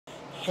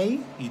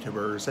Hey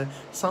YouTubers,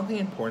 something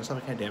important,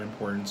 something kind of damn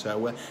important.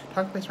 So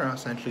talking based around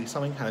essentially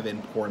something kind of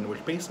important,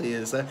 which basically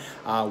is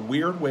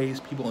weird ways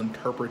people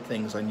interpret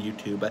things on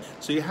YouTube.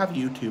 So you have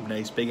YouTube,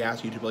 nice big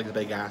ass YouTube like the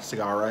big ass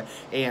cigar,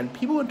 and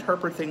people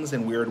interpret things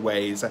in weird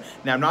ways.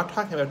 Now I'm not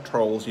talking about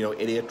trolls,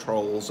 idiot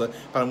trolls, but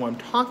what I'm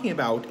talking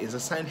about is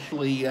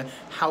essentially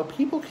how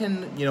people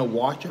can,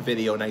 watch a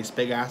video, nice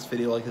big ass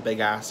video like the big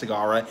ass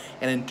cigar,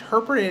 and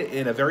interpret it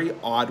in a very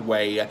odd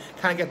way,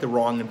 kind of get the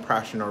wrong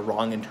impression or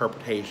wrong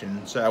interpretation.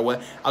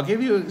 So I'll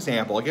give you an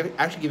example.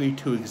 Actually give you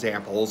two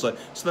examples. So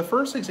the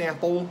first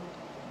example,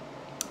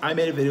 I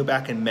made a video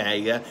back in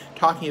May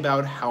talking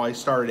about how I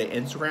started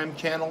an Instagram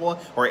channel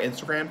or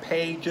Instagram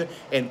page,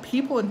 and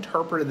people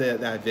interpreted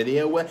that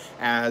video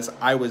as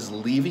I was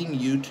leaving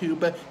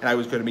YouTube and I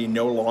was going to be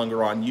no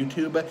longer on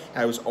YouTube and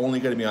I was only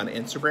going to be on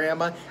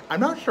Instagram. I'm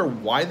not sure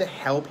why the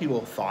hell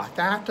people thought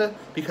that,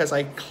 because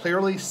I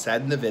clearly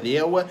said in the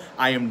video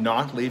I am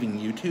not leaving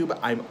YouTube.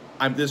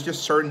 There's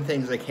just certain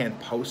things I can't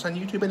post on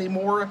YouTube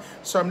anymore,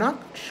 so I'm not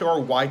sure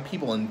why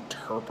people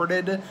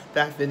interpreted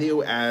that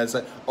video as,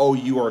 oh,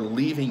 you are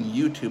leaving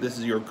YouTube, this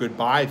is your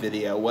goodbye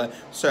video.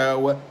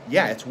 So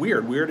yeah, it's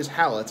weird as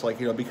hell. It's like,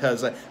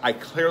 because I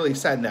clearly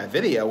said in that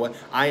video,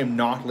 I am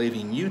not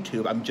leaving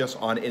YouTube, I'm just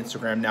on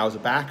Instagram now as a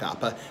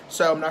backup.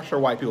 So I'm not sure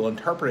why people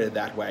interpreted it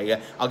that way.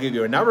 I'll give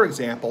you another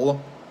example.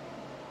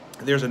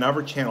 There's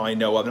another channel I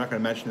know of, I'm not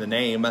going to mention the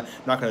name, I'm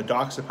not going to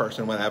dox the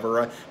person,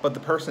 whatever, but the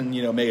person,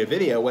 made a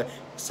video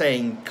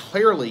saying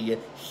clearly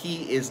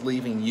he is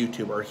leaving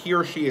YouTube, or he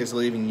or she is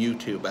leaving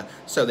YouTube.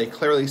 So they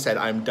clearly said,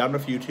 I'm done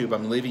with YouTube,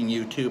 I'm leaving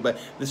YouTube,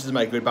 this is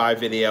my goodbye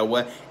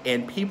video,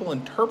 and people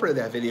interpreted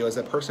that video as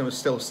that person was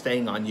still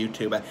staying on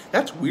YouTube.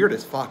 That's weird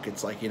as fuck.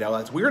 It's like,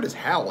 that's weird as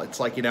hell. It's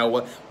like,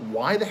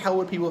 why the hell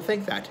would people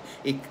think that?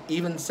 It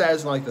even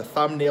says in like the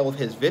thumbnail of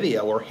his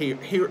video, or he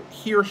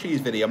or she's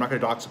video, I'm not going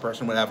to dox the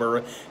person, whatever,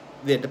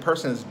 that the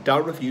person is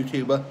done with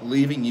YouTube,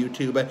 leaving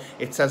YouTube.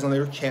 It says on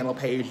their channel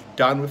page,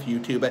 done with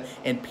YouTube,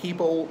 and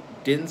people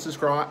didn't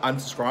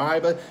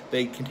unsubscribe.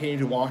 They continued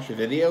to watch the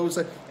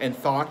videos and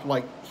thought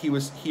like he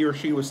or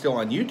she was still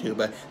on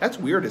YouTube. That's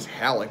weird as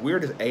hell, like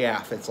weird as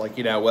AF. It's like,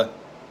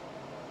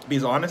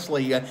 because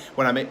honestly,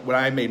 when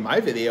I made my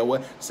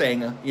video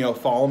saying,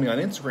 follow me on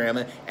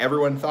Instagram,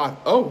 everyone thought,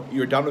 oh,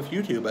 you're done with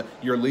YouTube,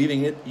 you're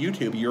leaving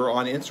YouTube, you're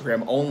on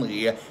Instagram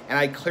only. And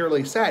I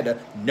clearly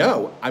said,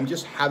 no, I'm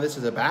just have this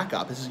as a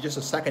backup. This is just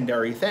a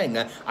secondary thing.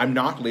 I'm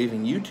not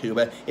leaving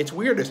YouTube. It's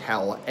weird as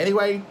hell.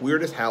 Anyway,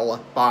 weird as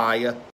hell. Bye.